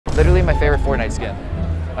Literally my favorite Fortnite skin.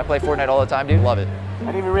 I play Fortnite all the time, dude. Love it. I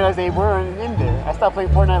didn't even realize they weren't in there. I stopped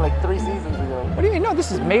playing Fortnite like 3 seasons ago. What do you mean? No,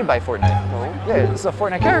 this is made by Fortnite. No? Yeah, this is a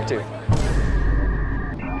Fortnite character.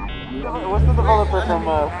 What's the developer from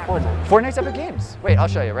Fortnite? Fortnite's Epic Games. Wait, I'll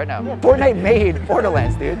show you right now. Fortnite made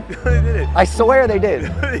Borderlands, dude. They did it. I swear they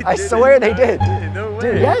did. I swear they did. No way.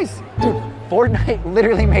 Dude, yes. Dude, Fortnite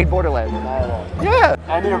literally made Borderlands. Yeah.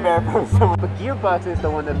 I need to verify someone. But Gearbox is the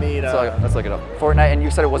one that made. Let's look it up. Fortnite, and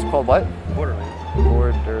you said it was called what? Borderlands.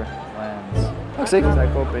 Borderlands. Look, see?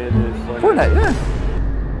 Psycho Bandit. Fortnite, yeah.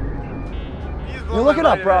 You look it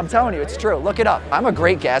up, bro. I'm telling you, it's true. Look it up. I'm a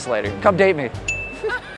great gaslighter. Come date me.